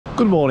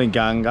Good morning,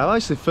 gang. I've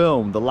actually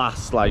filmed the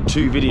last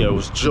two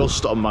videos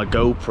just on my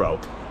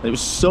GoPro. And it was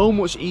so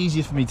much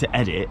easier for me to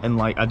edit, and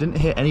I didn't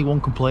hear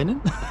anyone complaining.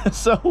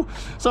 so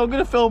I'm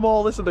gonna film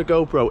all this on the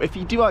GoPro. If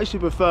you do actually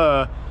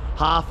prefer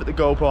half at the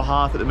GoPro,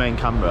 half at the main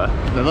camera,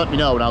 then let me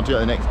know and I'll do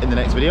it in the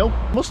next video.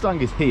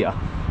 Mustang is here.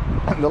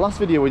 And the last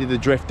video we did the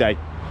drift day.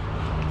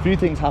 A few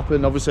things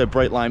happened. Obviously a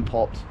brake line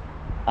popped,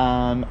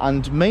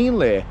 and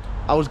mainly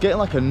I was getting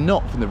a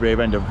knock from the rear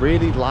end, a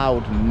really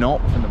loud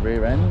knock from the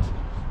rear end.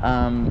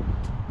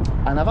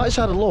 And I've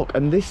actually had a look,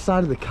 and this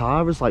side of the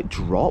car is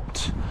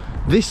dropped.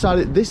 This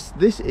side,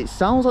 it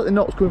sounds like the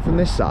knock's coming from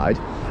this side,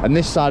 and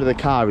this side of the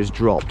car is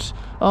dropped.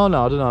 Oh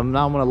no, I don't know,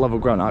 now I'm on a level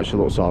ground, it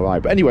actually looks all right.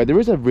 But anyway, there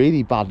is a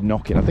really bad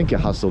knock-in. I think it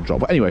has still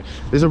dropped, but anyway,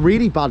 there's a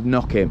really bad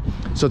knock-in.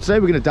 So today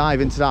we're going to dive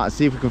into that and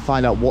see if we can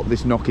find out what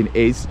this knock-in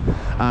is.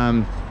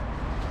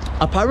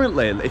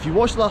 Apparently, if you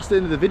watch the last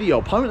end of the video,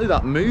 apparently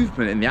that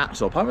movement in the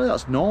axle, apparently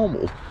that's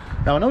normal.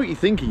 Now I know what you're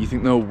thinking, you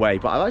think no way,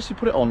 but I've actually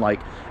put it on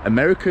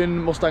American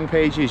Mustang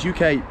pages,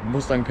 UK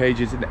Mustang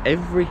pages, and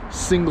every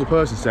single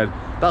person said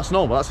that's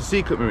normal, that's a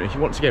C-clip movement. If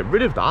you want to get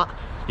rid of that,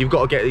 you've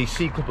got to get these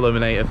C-clip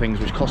eliminator things,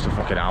 which cost a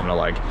fucking arm and a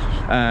leg.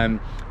 And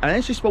I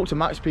actually spoke to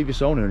Mac's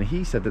previous owner, and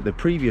he said that the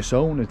previous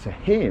owner to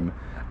him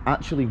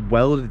actually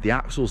welded the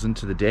axles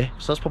into the diff,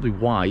 so that's probably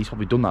why he's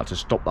probably done that, to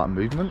stop that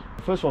movement.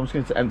 First of all, I'm just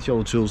going to empty all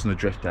the tools in the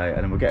drift day,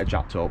 and then we'll get it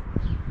jacked up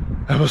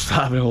and we'll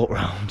start having a look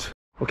round.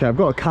 Okay, I've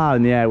got a car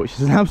in the air, which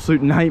is an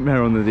absolute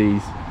nightmare under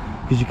these,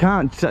 because you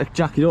can't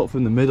jack it up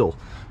from the middle.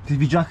 Because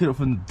if you jack it up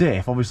from the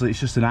diff, obviously it's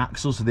just an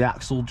axle, so the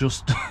axle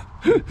just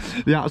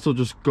the axle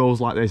just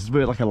goes like this. It's a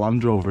bit like a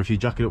Land Rover. If you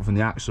jack it up from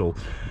the axle,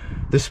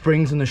 the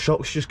springs and the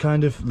shocks just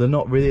they're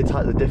not really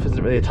attached, the diff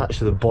isn't really attached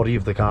to the body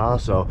of the car,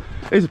 so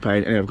it's a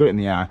pain. Anyway, I've got it in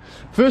the air.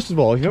 First of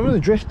all, if you remember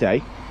the drift day,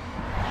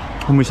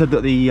 when we said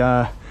that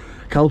the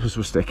calipers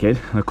were sticking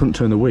and I couldn't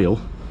turn the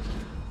wheel,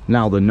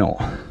 now they're not.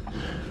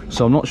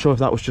 So I'm not sure if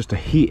that was just a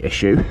heat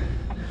issue.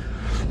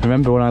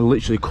 Remember when I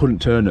literally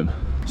couldn't turn them.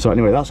 So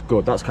anyway, that's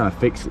good, that's kind of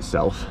fixed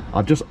itself.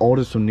 I've just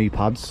ordered some new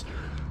pads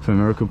from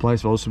American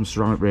place, I've ordered some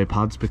ceramic rear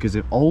pads, because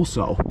it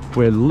also,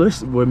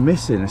 we're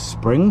missing a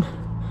spring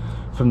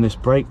from this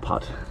brake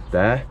pad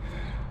there,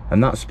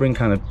 and that spring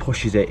kind of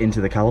pushes it into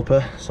the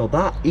caliper. So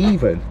that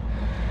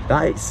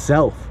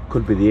itself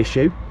could be the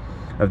issue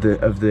of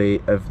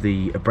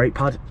the brake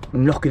pad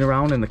knocking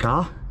around in the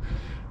car.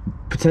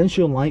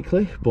 Potentially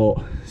unlikely, but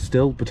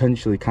still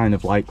potentially kind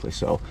of likely.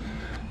 So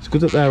it's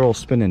good that they're all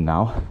spinning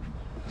now.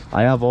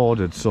 I have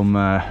ordered some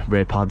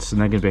rear pads,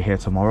 and they're going to be here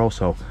tomorrow,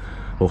 so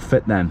we'll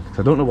fit them.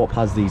 So I don't know what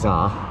pads these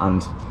are,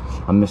 and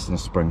I'm missing a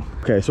spring.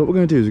 Okay, so what we're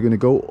going to do is we're going to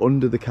go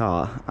under the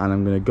car, and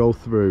I'm going to go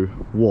through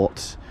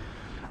what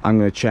I'm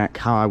going to check,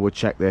 how I would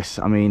check this.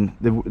 I mean,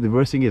 the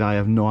worst thing is I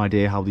have no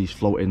idea how these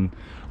floating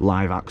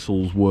live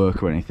axles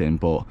work or anything,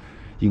 but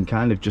you can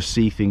kind of just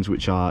see things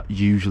which are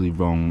usually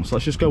wrong. So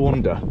let's just go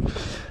under.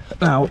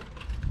 Now,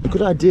 a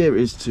good idea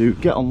is to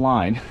get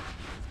online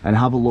and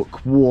have a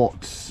look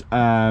what's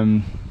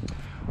a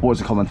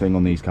common thing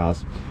on these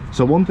cars.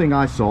 So one thing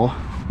I saw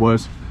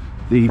was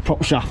the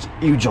prop shaft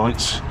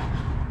U-joints.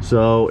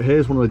 So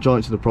here's one of the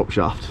joints of the prop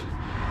shaft,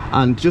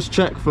 and just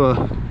check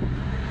for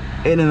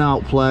in and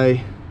out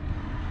play,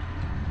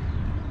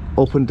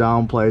 up and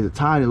down play. There's a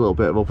tiny little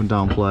bit of up and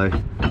down play,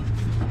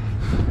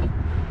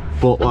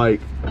 but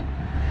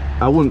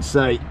I wouldn't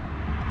say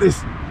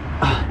there's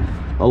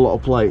a lot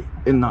of play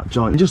in that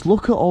joint. And just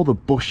look at all the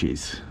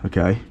bushes,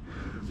 okay?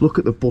 Look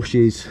at the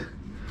bushes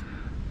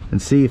and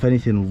see if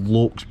anything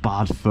looks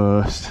bad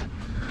first.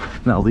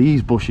 Now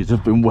these bushes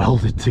have been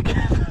welded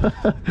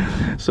together,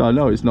 so I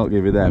know it's not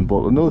going to be them.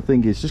 But another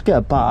thing is just get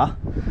a bar,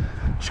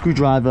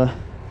 screwdriver,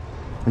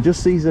 and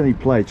just see if there's any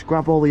play. Just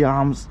grab all the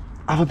arms,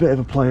 have a bit of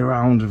a play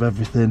around with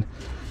everything.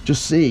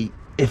 Just see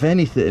if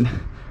anything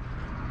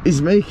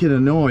is making a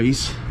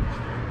noise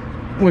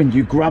when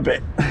you grab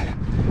it,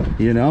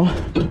 you know.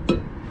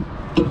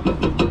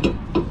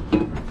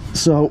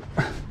 So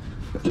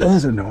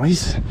there's a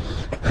noise.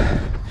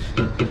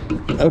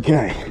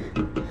 Okay,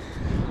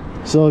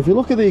 so if you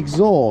look at the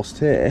exhaust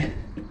here,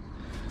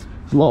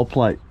 there's a lot of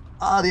play.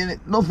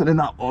 Nothing in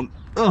that one.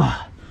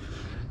 Ugh.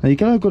 Now you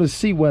kind of got to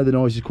see where the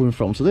noise is coming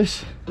from. So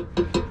this,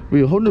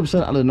 we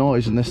 100% had a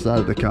noise on this side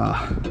of the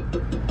car.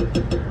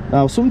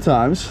 Now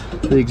sometimes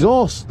the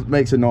exhaust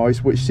makes a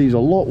noise which seems a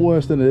lot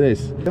worse than it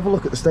is. Have a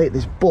look at the state of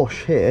this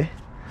bush here,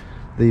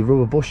 the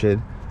rubber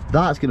bushing,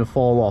 that's going to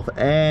fall off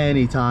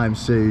anytime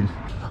soon.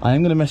 I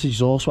am going to message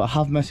Exhaustworks. I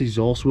have messaged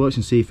Exhaustworks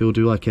and see if he'll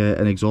do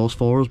an exhaust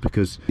for us,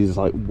 because there's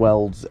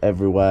welds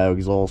everywhere,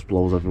 exhaust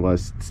blows everywhere.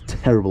 It's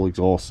terrible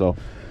exhaust, so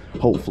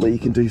hopefully he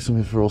can do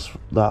something for us,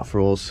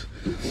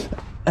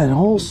 And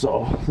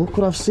also, look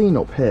what I've seen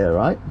up here,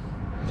 right?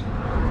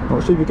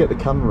 Not sure if you get the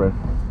camera in.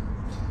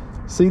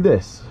 See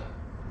this?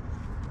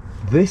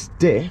 This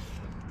diff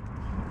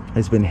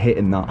has been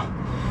hitting that.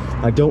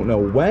 I don't know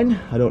when,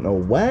 I don't know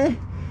where,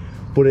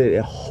 but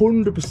it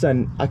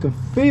 100%, I can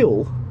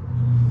feel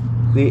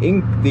the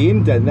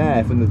indent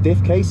there from the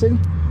diff casing,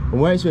 and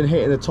where it's been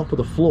hitting the top of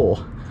the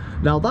floor,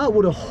 Now that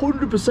would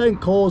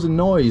 100% cause a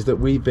noise that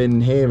we've been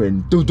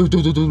hearing. Dun, dun,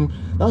 dun, dun, dun.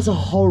 That's a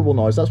horrible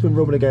noise. That's been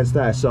rubbing against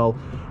there. So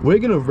we're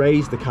going to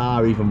raise the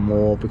car even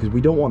more because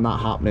we don't want that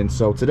happening.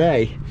 So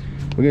today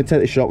we're going to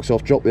take the shocks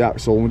off, drop the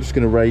axle, and we're just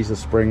going to raise the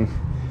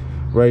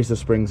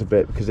springs a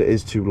bit because it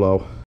is too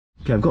low.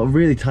 Okay, I've got a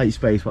really tight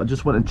space, but I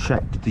just went and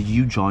checked the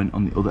U-joint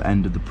on the other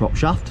end of the prop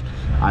shaft,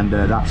 and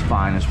that's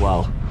fine as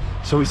well.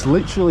 So it's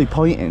literally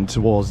pointing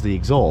towards the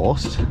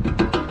exhaust.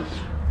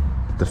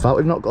 The fact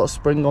we've not got a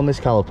spring on this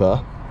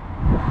caliper,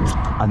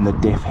 and the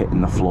diff hitting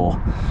the floor.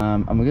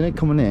 And we're gonna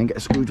come in here and get a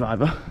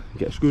screwdriver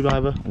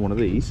on one of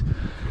these,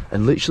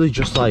 and literally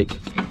just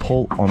like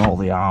pull on all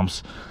the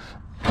arms.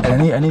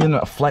 And anything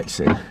that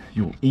flexing,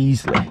 you'll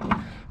easily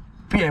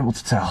be able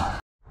to tell.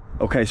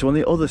 Okay, so on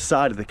the other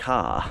side of the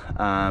car,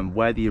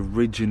 where the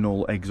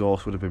original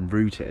exhaust would have been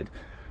routed,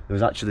 there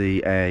was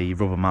actually a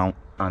rubber mount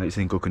and it's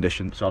in good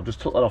condition. So I've just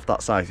took that off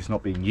that side. It's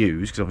not being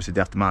used because obviously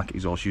the aftermarket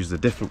exhaust uses a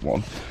different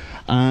one.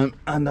 And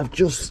I've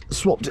just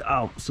swapped it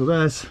out. So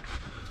there's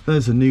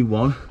a new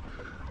one.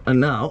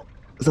 And now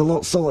it's a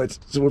lot solid,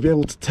 so we'll be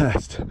able to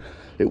test.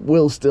 It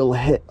will still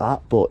hit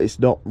that, but it's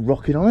not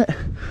rocking on it.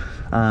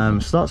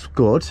 So that's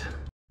good.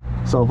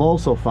 So I've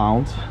also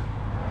found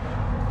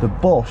the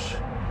bush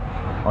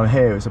on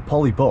here. It's a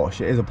poly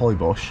bush. It is a poly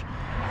bush,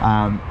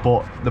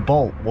 but the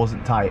bolt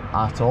wasn't tight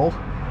at all.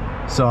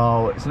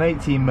 So it's an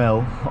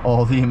 18mm,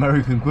 or the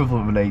American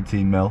equivalent of an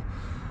 18mm.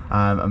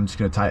 I'm just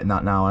going to tighten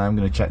that now, and I'm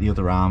going to check the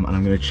other arm, and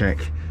I'm going to check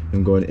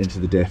him going into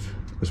the diff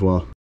as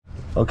well.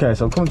 Okay,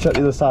 so I'm coming to check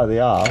the other side of the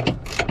arm.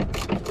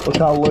 Look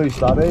how loose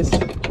that is.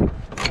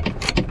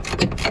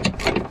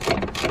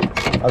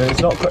 I mean,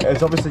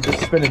 it's obviously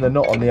just spinning the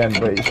nut on the end,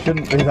 but it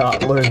shouldn't be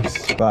that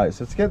loose. Right,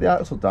 so to get the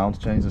axle down to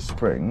change the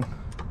spring,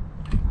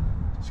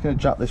 just going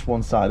to jack this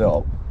one side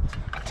up,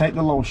 take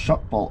the little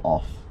shock bolt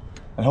off,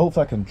 and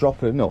hopefully I can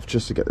drop it enough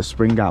just to get the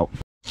spring out.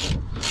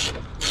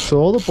 So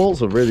all the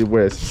bolts are really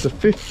weird. It's a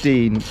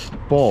 15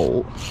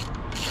 bolt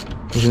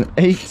with an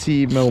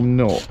 18mm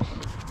nut.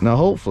 Now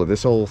hopefully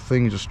this whole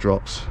thing just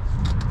drops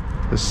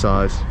this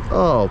size.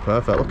 Oh,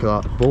 perfect, look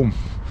at that, boom.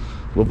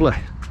 Lovely.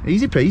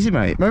 Easy peasy,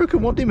 mate.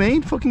 American, what do you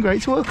mean? Fucking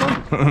great to work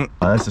on.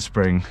 There's the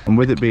spring, and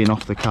with it being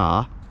off the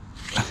car,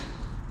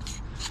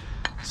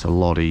 it's a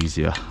lot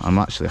easier. I'm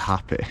actually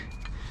happy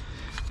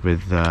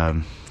with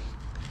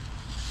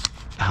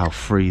how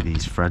free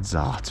these threads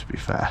are, to be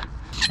fair.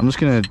 I'm just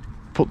gonna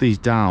put these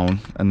down,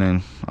 and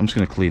then I'm just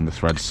gonna clean the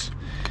threads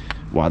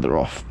while they're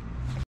off.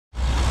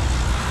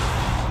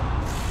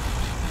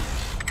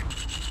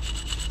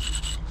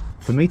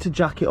 For me to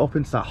jack it up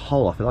into that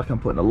hole, I feel like I'm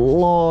putting a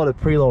lot of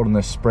preload on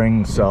this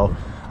spring, so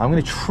I'm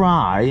gonna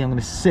try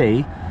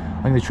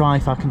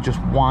if I can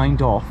just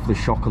wind off the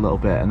shock a little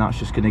bit, and that's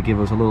just gonna give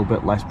us a little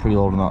bit less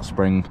preload on that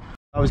spring.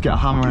 I always get a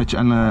hammer and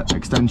an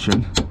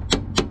extension,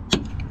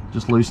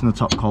 just loosen the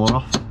top collar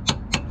off.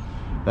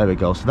 There we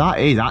go. So that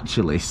is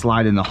actually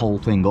sliding the whole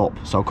thing up,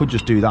 so I could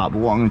just do that, but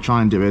what I'm gonna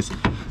try and do is, to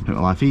make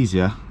my life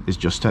easier, is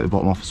just take the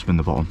bottom off and spin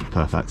the bottom.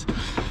 Perfect.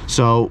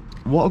 So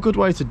what a good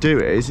way to do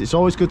it is, it's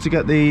always good to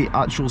get the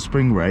actual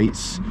spring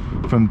rates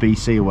from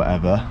BC or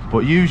whatever, but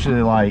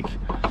usually like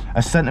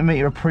a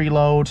centimetre of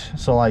preload,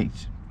 so like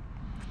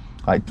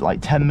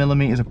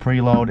 10mm of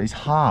preload is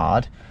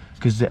hard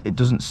because it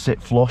doesn't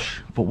sit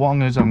flush. But what I'm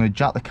going to do, I'm going to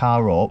jack the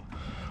car up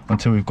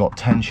until we've got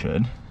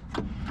tension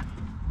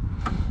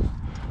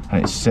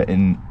and it's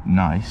sitting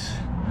nice.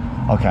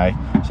 Okay,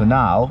 so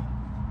now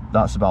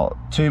that's about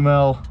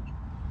 2mm,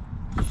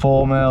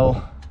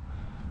 4mm,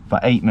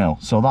 about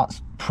 8mm, so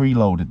that's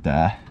preloaded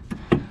there.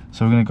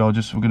 So we're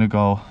gonna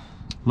go a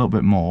little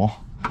bit more,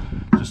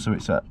 just so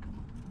it's at,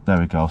 there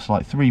we go, so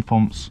like 3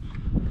 pumps.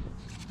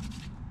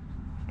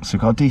 So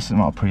we've got a decent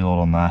amount of preload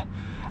on there,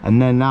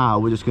 and then now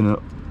we're just gonna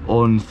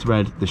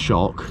unthread the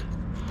shock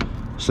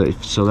so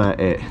that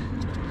it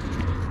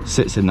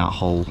sits in that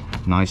hole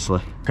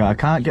nicely. Okay, I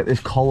can't get this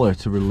collar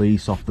to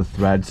release off the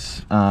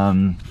threads.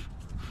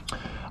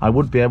 I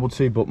would be able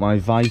to, but my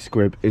vice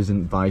grip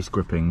isn't vice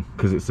gripping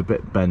because it's a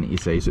bit bent, you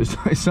see, so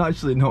it's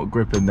actually not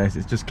gripping this,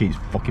 it just keeps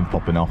fucking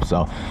popping off,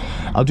 so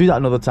I'll do that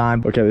another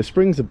time. Okay, the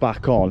springs are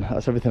back on.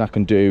 That's everything I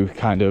can do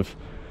kind of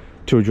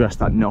to address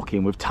that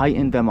knocking. We've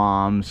tightened them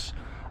arms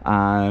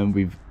and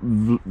we've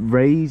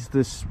raised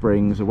the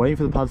springs. We're waiting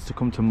for the pads to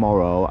come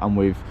tomorrow, and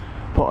we've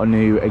put a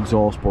new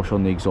exhaust bush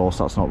on the exhaust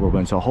that's not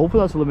rubbing, so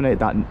hopefully that's eliminated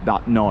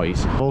that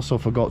noise. Also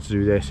forgot to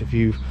do this. If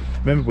you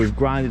remember, we've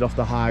grinded off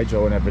the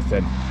hydro and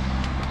everything,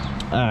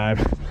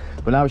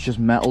 but now it's just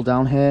metal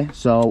down here.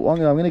 So I'm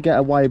going to get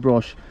a wire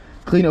brush,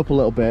 clean it up a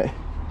little bit,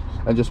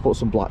 and just put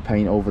some black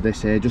paint over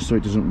this here just so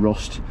it doesn't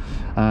rust.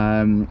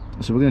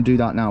 So we're going to do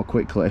that now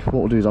quickly. What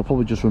we'll do is I'll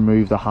probably just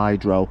remove the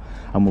hydro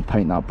and we'll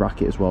paint that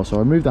bracket as well. So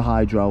I'll remove the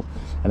hydro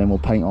and then we'll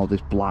paint all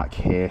this black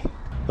here.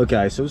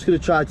 Okay, so I'm just going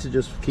to try to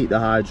just keep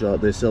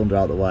the cylinder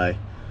out of the way,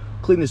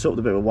 clean this up with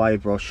a bit of a wire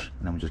brush,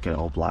 and then we'll just get it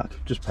all black.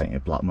 Just paint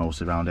it black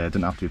mostly around here. It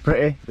doesn't have to be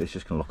pretty, but it's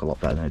just going to look a lot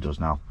better than it does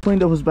now.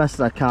 Cleaned up as best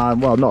as I can.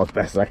 Well, not as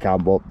best as I can,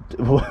 but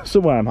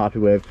somewhere I'm happy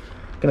with.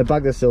 Going to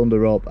bag the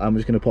cylinder up. I'm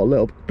just going to put a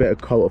little bit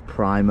of coat of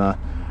primer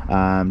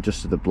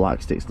just so the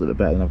black sticks a little bit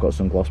better. And I've got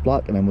some gloss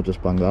black, and then we'll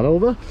just bang that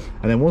over.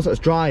 And then once that's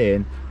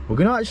drying, we're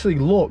going to actually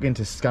look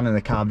into scanning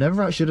the car. I've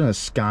never actually done a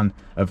scan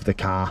of the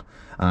car.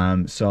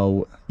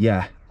 So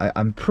yeah,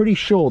 I'm pretty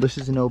sure this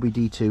is an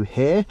OBD2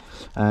 here,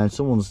 and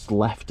someone's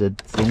left a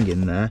thing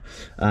in there.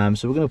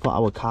 So we're going to put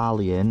our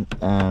Carly in,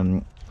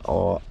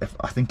 or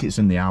I think it's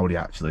in the Audi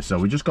actually. So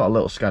we just got a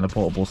little scanner,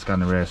 portable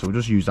scanner here, so we'll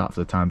just use that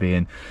for the time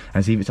being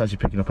and see if it's actually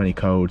picking up any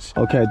codes.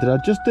 Okay, I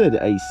just did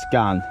a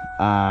scan,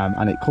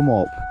 and it come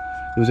up.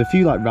 There was a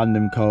few like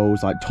random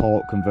codes, like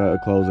torque converter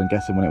codes. I'm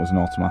guessing when it was an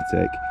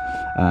automatic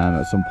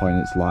at some point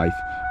in its life.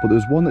 But there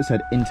was one that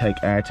said intake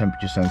air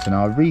temperature sensor.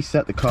 Now I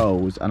reset the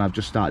codes and I've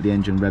just started the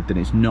engine revved and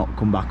it's not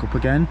come back up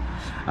again.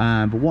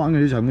 But what I'm going to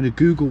do is I'm going to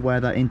Google where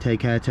that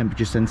intake air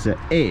temperature sensor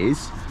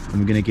is, and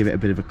we're going to give it a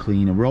bit of a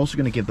clean. And we're also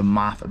going to give the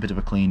MAF a bit of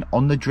a clean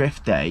on the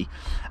drift day.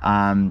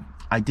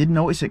 I did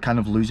notice it kind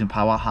of losing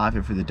power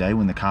halfway through the day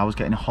when the car was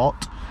getting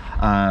hot.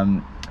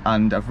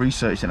 And I've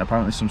researched it, and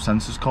apparently some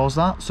sensors cause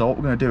that. So what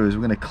we're going to do is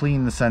we're going to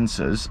clean the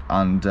sensors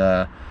and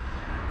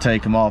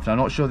take them off. Now I'm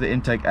not sure the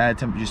intake air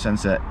temperature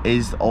sensor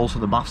is also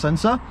the MAF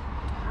sensor,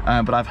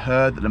 but I've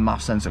heard that the MAF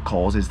sensor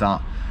causes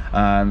that.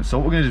 So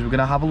what we're going to do is we're going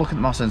to have a look at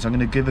the MAF sensor. I'm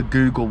going to give a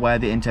Google where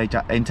the intake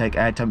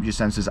air temperature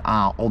sensors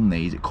are on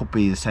these. It could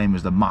be the same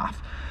as the MAF.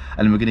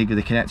 And then we're going to give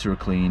the connector a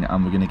clean,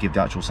 and we're going to give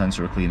the actual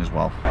sensor a clean as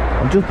well.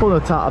 I'm just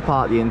pulling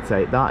apart the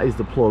intake. That is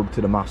the plug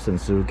to the MAF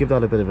sensor. We'll give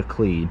that a bit of a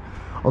clean.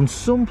 On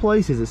some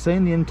places it's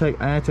saying the intake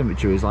air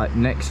temperature is like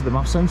next to the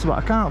MAF sensor, but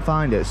I can't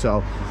find it.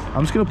 So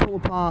I'm just going to pull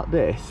apart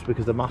this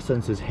because the MAF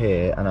sensor's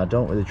here and I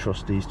don't really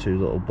trust these two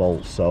little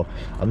bolts. So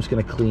I'm just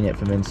going to clean it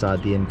from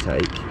inside the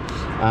intake.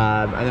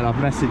 And then I've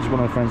messaged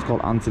one of my friends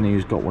called Anthony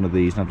who's got one of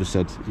these, and I've just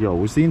said, yo,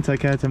 was the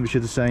intake air temperature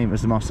the same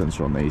as the MAF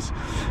sensor on these?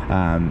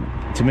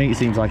 To me it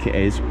seems like it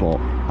is, but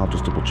I'll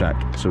just double check.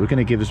 So we're going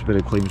to give this a bit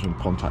of clean with some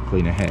contact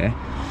cleaner here.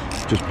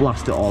 Just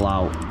blast it all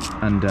out,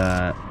 and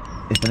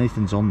if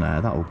anything's on there,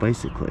 that will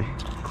basically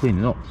clean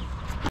it up.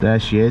 There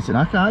she is, and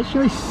I can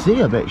actually see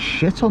a bit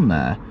shit on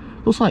there.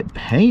 Looks like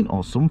paint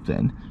or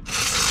something.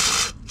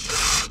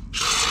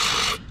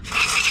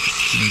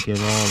 Let me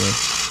give all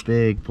this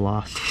big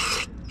blast.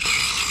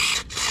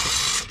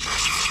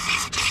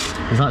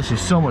 There's actually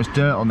so much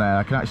dirt on there,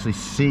 I can actually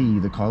see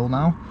the coil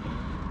now.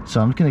 So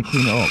I'm just going to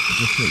clean it up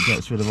just so it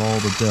gets rid of all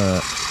the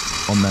dirt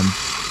on them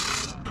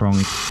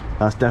prongs.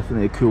 That's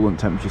definitely a coolant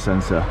temperature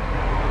sensor,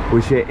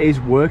 which it is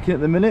working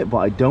at the minute, but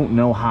I don't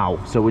know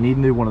how. So we need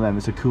to do one of them.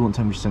 It's a coolant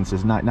temperature sensor.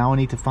 Now I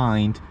need to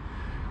find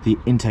the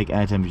intake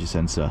air temperature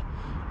sensor.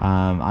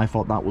 I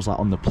thought that was like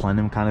on the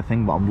plenum kind of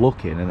thing, but I'm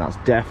looking and that's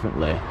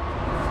definitely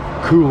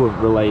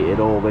coolant related.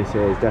 All this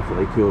here is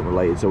definitely coolant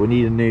related. So we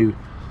need a new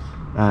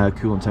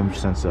coolant temperature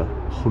sensor,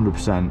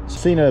 100%.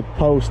 Seen a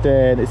post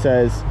in, it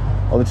says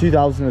on the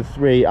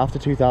 2003, after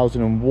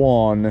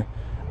 2001,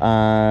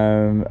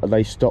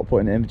 they stopped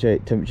putting an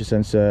intake temperature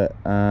sensor.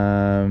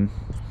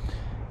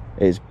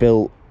 It's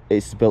built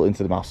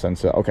into the MAF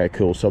sensor. Okay,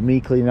 cool. So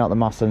me cleaning out the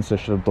MAF sensor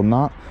should have done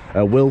that.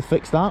 Will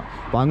fix that.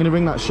 But I'm going to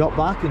bring that shop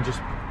back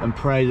and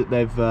pray that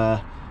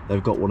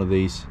they've got one of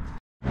these.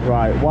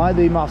 Right, while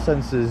the MAF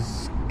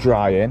sensor's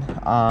drying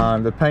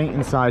and the paint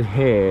inside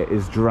here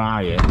is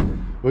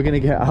drying, we're going to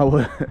get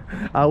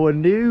our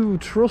new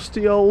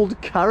trusty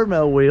old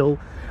caramel wheel,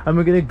 and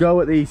we're going to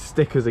go at these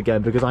stickers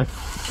again because I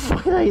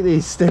fucking hate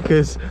these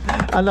stickers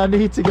and I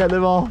need to get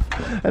them off.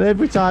 And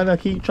every time I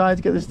keep trying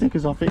to get the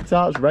stickers off, it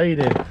starts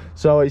raining.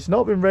 So it's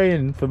not been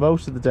raining for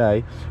most of the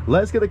day.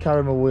 Let's get the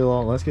caramel wheel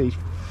on. Let's get these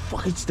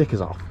fucking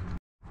stickers off.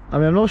 I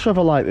mean, I'm not sure if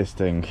I like this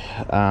thing.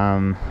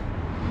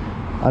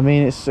 I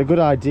mean, it's a good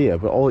idea,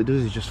 but all it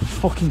does is just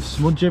fucking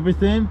smudge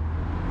everything.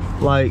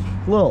 Like,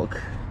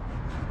 look.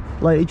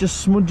 Like, it just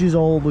smudges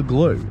all the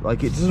glue.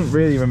 Like, it doesn't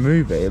really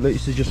remove it. It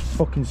literally just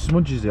fucking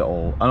smudges it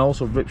all. And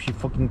also rips your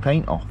fucking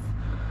paint off.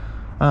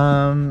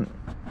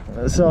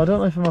 So I don't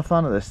know if I'm a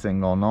fan of this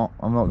thing or not.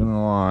 I'm not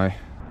gonna lie.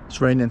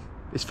 It's raining.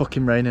 It's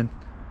fucking raining.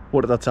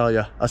 What did I tell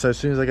you? I said as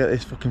soon as I get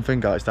this fucking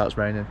thing out, it starts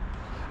raining.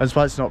 And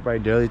despite it's not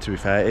rained early, to be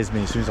fair, it is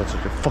me. As soon as I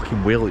touch the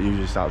fucking wheel, it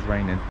usually starts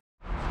raining.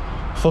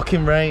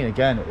 Fucking rain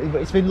again.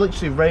 It's been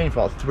literally raining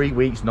for like 3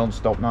 weeks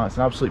non-stop now. It's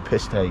an absolute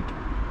piss take.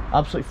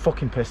 Absolute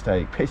fucking piss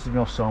take. Pisses me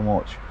off so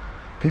much.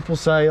 People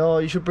say, oh,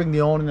 you should bring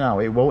the awning out.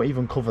 It won't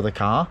even cover the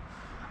car.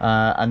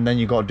 And then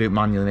you got to do it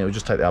manually and it will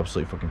just take the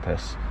absolute fucking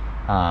piss.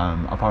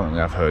 Apparently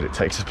I've heard it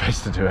takes a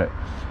piss to do it.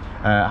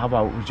 How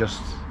about we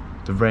just,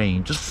 the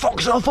rain just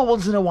fucks off for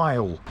once in a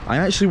while. I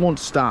actually want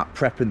to start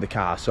prepping the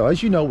car. So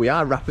as you know, we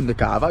are wrapping the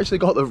car. I've actually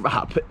got the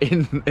wrap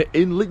in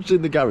literally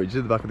in the garage,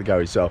 in the back of the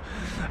garage. So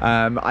we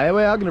are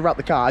going to wrap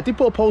the car. I did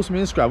put a post on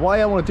my Instagram. What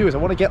I want to do is I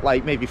want to get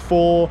like maybe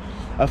 4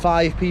 or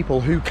 5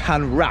 people who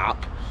can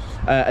wrap.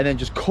 And then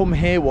just come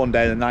here one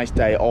day on a nice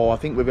day, or I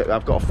think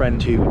I've got a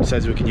friend who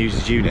says we can use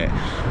his unit.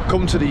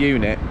 Come to the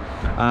unit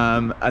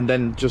and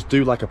then just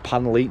do like a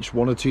panel each,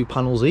 1 or 2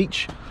 panels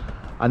each,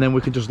 and then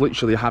we can just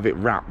literally have it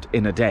wrapped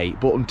in a day.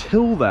 But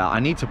until then, I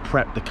need to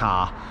prep the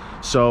car.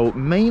 So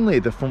mainly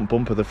the front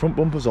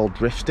bumper's all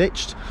drift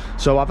stitched.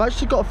 So I've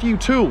actually got a few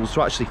tools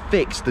to actually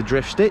fix the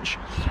drift stitch.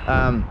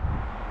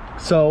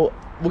 So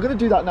we're going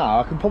to do that now.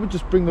 I can probably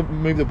just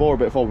move the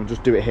board a bit forward and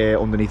just do it here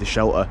underneath the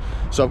shelter.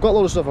 So I've got a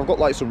lot of stuff. I've got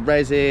like some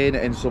resin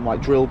and some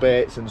like drill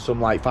bits and some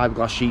like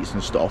fiberglass sheets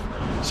and stuff.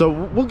 So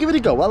we'll give it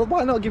a go. Well,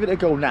 why not give it a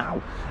go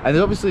now? And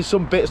there's obviously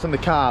some bits on the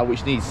car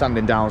which need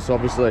sanding down. So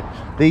obviously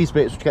these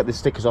bits, to get the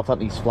stickers off, that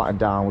needs flattened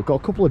down. We've got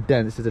a couple of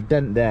dents. There's a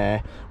dent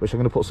there which I'm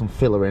going to put some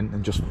filler in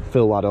and just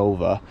fill that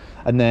over.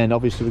 And then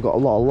obviously we've got a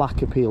lot of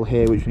lacquer peel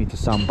here which we need to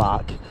sand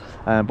back.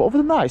 But other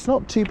than that, it's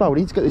not too bad. We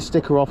need to get this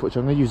sticker off, which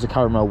I'm going to use the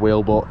caramel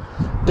wheel, but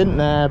didn't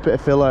there, bit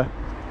of filler,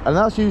 and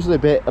that's usually a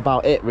bit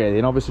about it really.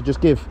 And obviously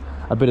just give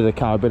a bit of the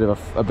car a bit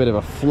of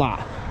a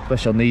flat,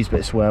 especially on these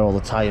bits where all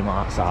the tyre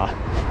marks are.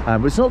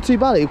 But it's not too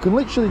bad. You can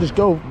literally just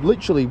go,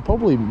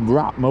 probably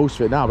wrap most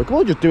of it now. We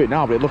can just do it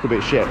now, but it'd look a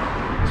bit shit.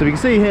 So you can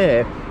see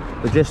here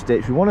the drift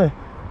stitch. We want to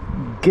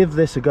give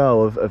this a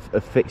go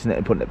of fixing it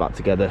and putting it back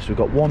together. So we've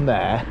got one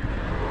there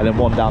and then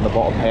one down the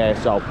bottom here.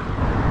 So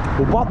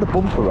we'll wipe the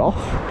bumper off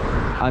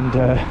and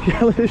yeah,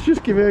 let's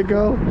just give it a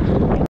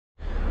go.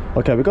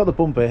 Okay, we've got the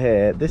bumper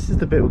here. This is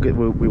the bit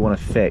we want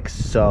to fix.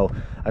 So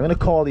I'm going to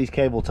core these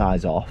cable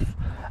ties off,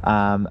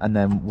 and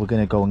then we're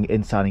going to go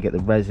inside and get the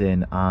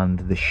resin and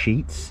the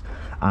sheets.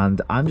 And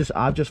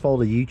I've just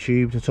followed a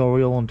YouTube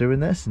tutorial on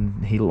doing this,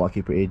 and he looked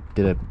like he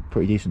did a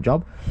pretty decent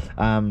job.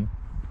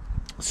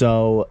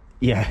 So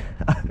yeah,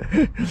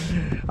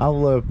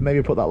 I'll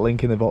maybe put that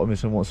link in the bottom if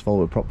someone wants to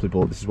follow it properly,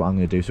 but this is what I'm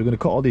going to do. So we're going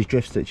to cut all these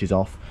drift stitches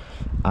off,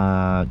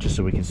 just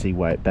so we can see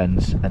where it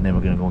bends, and then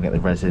we're going to go and get the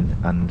resin,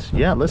 and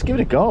yeah, let's give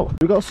it a go.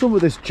 We've got some of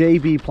this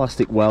JB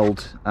plastic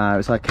weld.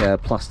 It's like a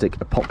plastic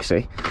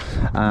epoxy.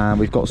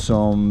 We've got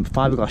some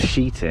fiberglass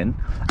sheeting,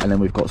 and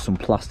then we've got some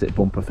plastic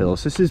bumper filler.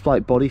 So this is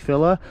like body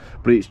filler,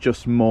 but it's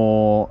just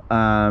more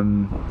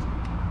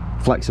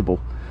flexible,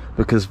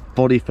 because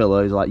body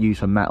filler is like used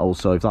for metal,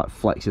 so if that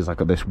flexes like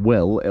this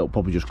it'll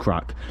probably just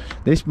crack.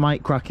 This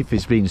might crack if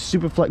it's being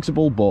super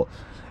flexible, but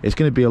it's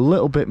going to be a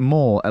little bit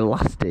more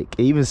elastic.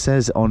 It even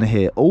says on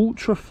here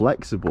ultra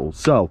flexible.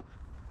 So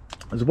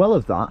as well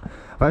as that,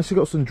 I've actually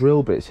got some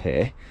drill bits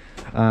here.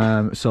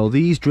 So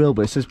these drill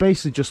bits is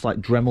basically just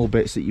like Dremel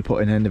bits that you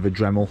put in the end of a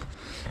Dremel.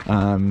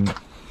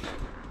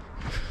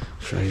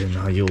 Show you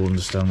now, you'll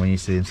understand when you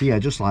see them. So yeah,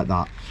 just like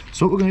that.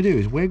 So what we're going to do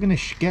is we're going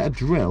to get a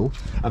drill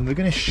and we're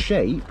going to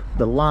shape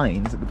the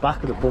lines at the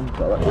back of the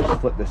bumper. Let's just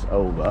flip this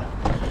over.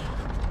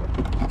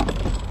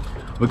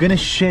 We're going to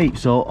shape,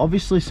 so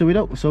obviously, so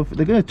if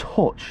they're going to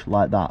touch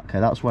like that, okay,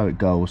 that's where it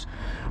goes.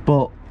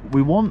 But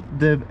we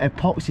want the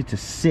epoxy to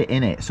sit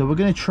in it, so we're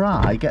going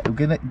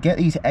to get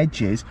these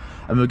edges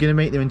and we're going to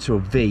make them into a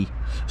V.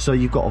 So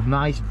you've got a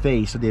nice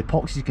V, so the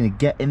epoxy is going to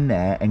get in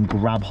there and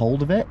grab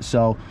hold of it.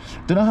 So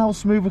don't know how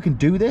smooth we can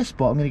do this,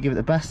 but I'm going to give it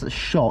the best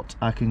shot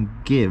I can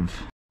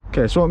give.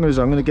 Okay, so what I'm going to do is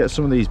I'm going to get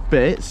some of these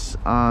bits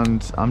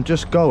and I'm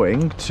just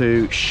going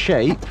to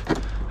shape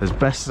as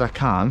best as I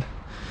can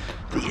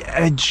the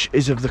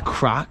edges of the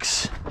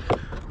cracks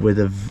with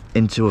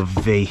into a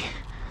V.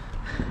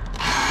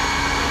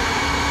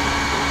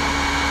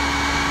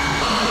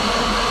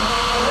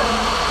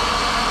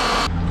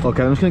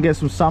 Okay, I'm just going to get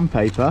some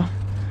sandpaper.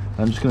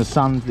 I'm just going to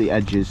sand the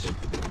edges.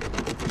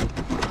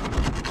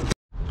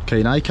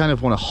 Okay, now you kind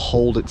of want to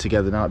hold it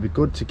together. Now it'd be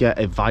good to get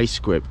a vice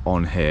grip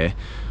on here,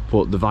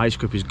 but the vice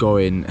grip is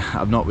going,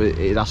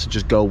 it has to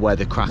just go where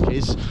the crack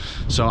is.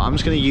 So I'm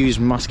just going to use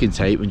masking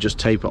tape and just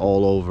tape it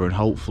all over, and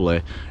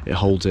hopefully it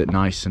holds it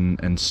nice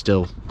and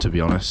still, to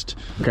be honest.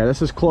 Okay,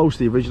 that's as close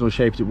to the original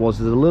shape as it was.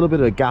 There's a little bit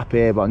of a gap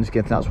here, but I'm just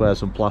getting that's where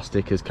some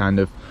plastic has kind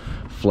of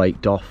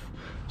flaked off.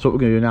 So what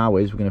we're going to do now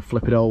is we're going to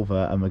flip it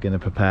over and we're going to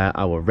prepare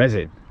our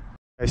resin.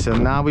 Okay, so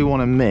now we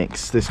want to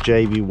mix this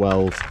JB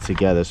weld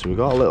together. So we've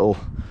got a little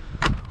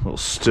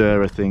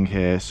stirrer thing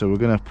here. So we're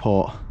going to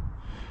put,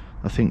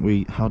 I think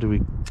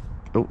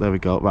oh, there we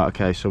go. Right,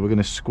 okay, so we're going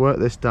to squirt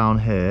this down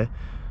here.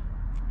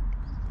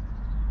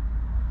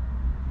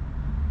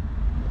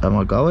 Am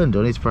I going?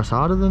 Do I need to press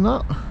harder than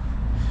that?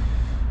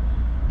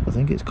 I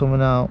think it's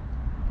coming out.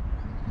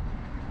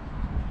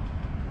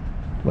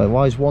 Wait,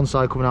 why is one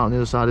side coming out and the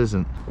other side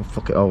isn't? Oh,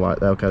 fuck it, all right,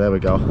 okay, there we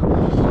go.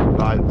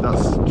 Right,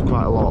 that's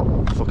quite a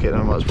lot. Fuck it,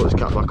 let's put this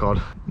cap back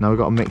on. Now we've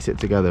got to mix it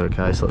together,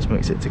 okay, so let's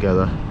mix it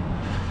together.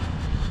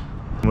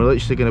 And we're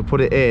literally going to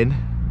put it in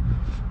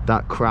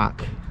that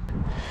crack.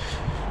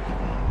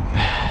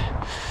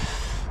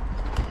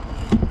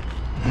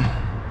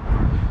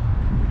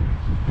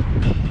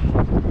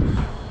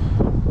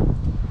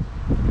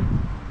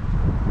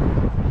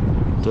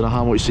 Don't know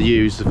how much to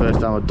use the first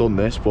time I've done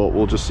this, but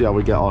we'll just see how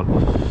we get on.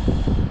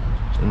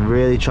 And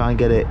really try and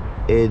get it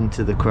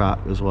into the crack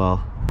as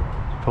well.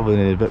 Probably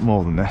need a bit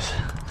more than this.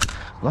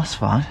 That's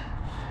fine.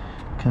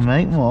 Can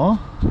make more.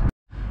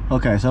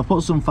 Okay, so I've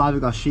put some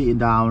fiberglass sheeting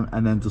down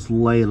and then just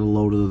layered a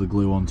load of the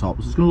glue on top.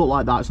 So it's going to look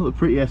like that. It's not the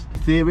prettiest.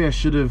 In theory, I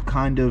should have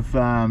kind of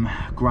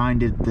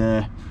grinded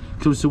the,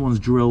 because someone's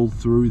drilled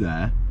through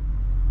there.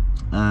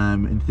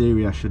 In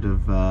theory, I should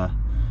have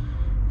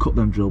cut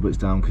them drill bits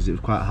down because it was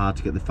quite hard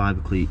to get the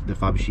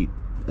fibre sheet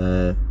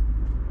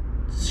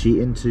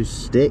sheeting to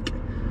stick,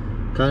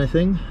 kind of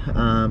thing.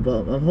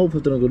 But I'm hopefully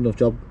I've done a good enough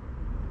job.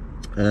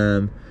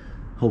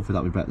 Hopefully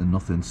that'll be better than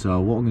nothing. So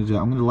what I'm going to do,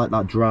 I'm going to let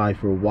that dry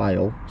for a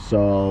while.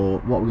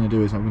 So what we're going to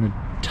do is I'm going to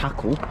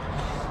tackle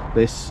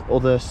this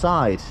other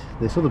side,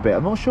 this other bit.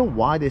 I'm not sure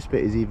why this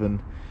bit is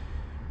even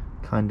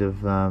kind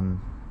of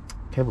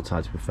cable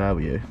tied, to be fair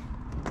with you.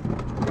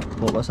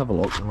 But let's have a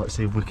look and let's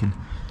see if we can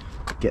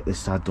get this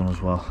side done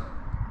as well.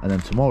 And then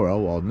tomorrow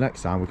or the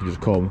next time we can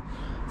just come,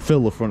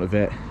 fill the front of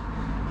it,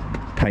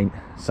 paint,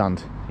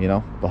 sand, you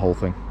know, the whole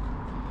thing.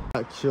 I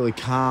actually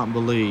can't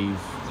believe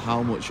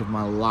how much of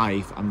my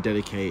life I'm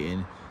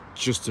dedicating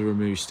just to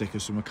remove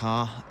stickers from a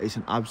car. It's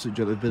an absolute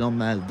joke. They've been on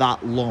there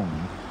that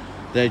long.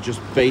 They're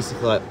just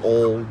basically like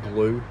all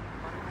glue.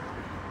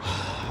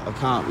 I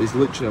can't, it's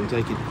literally, I'm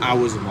taking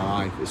hours of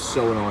my life. It's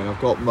so annoying.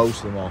 I've got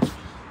most of them off.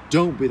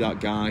 Don't be that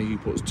guy who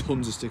puts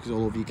tons of stickers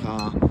all over your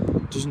car.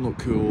 It doesn't look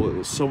cool. It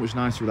looks so much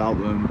nicer without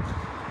them.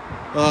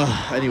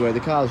 Anyway,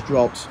 the car's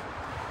dropped.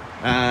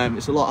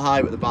 It's a lot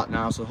higher at the back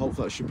now, so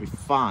hopefully that should be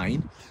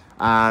fine.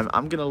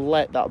 I'm gonna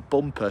let that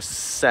bumper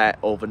set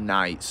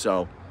overnight,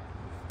 so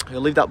I'm gonna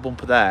leave that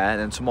bumper there, and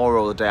then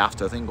tomorrow or the day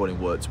after, I think I'm going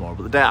to work tomorrow,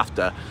 but the day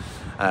after,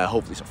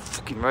 hopefully it's not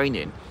fucking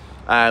raining,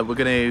 we're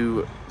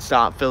gonna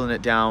start filling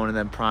it down and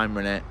then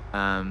primering it,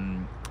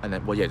 and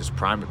then, well, yeah, just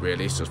prime it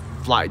really. So just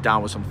flat it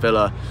down with some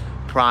filler,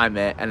 prime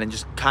it, and then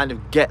just kind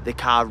of get the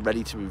car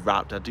ready to be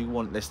wrapped. I do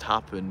want this to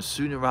happen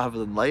sooner rather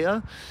than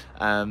later,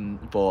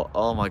 but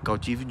oh my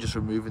god, even just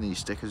removing these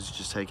stickers is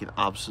just taking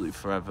absolutely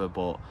forever.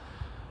 But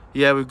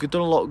yeah, we've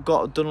done a lot,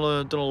 done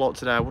a lot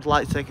today. I would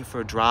like to take it for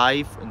a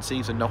drive and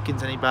see if the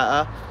knocking's any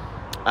better,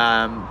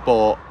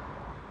 but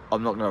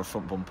I'm not gonna have a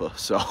front bumper,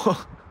 so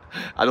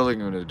I don't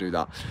think I'm gonna do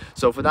that.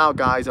 So for now,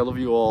 guys, I love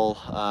you all.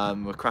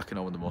 We're cracking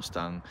on with the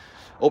Mustang.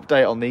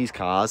 Update on these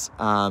cars.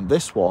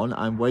 This one,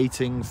 I'm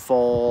waiting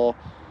for.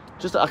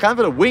 I can't find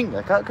a wing.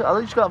 I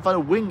just can't find a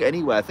wing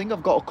anywhere. I think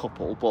I've got a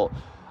couple, but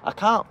I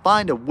can't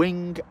find a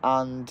wing,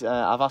 and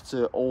I've had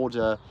to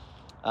order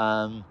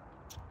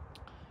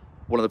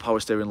one of the power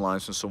steering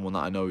lines from someone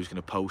that I know who's going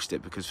to post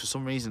it, because for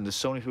some reason there's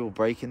so many people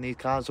breaking these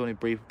cars, so many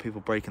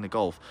people breaking the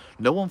Golf.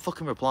 No one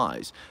fucking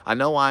replies. I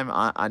know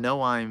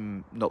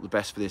I'm not the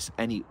best for this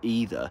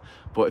either,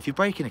 but if you're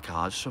breaking a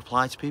car, just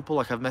reply to people.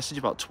 Like, I've messaged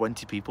about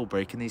 20 people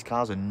breaking these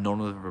cars and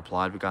none of them have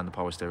replied regarding the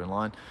power steering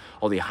line,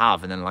 or they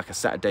have, and then like a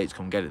set of dates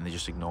come get it and they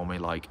just ignore me.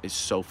 Like, it's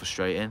so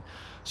frustrating.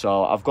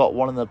 So I've got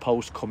one of the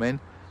posts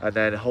coming, and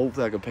then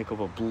hopefully I can pick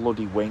up a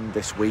bloody wing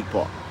this week,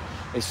 but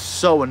it's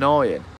so annoying.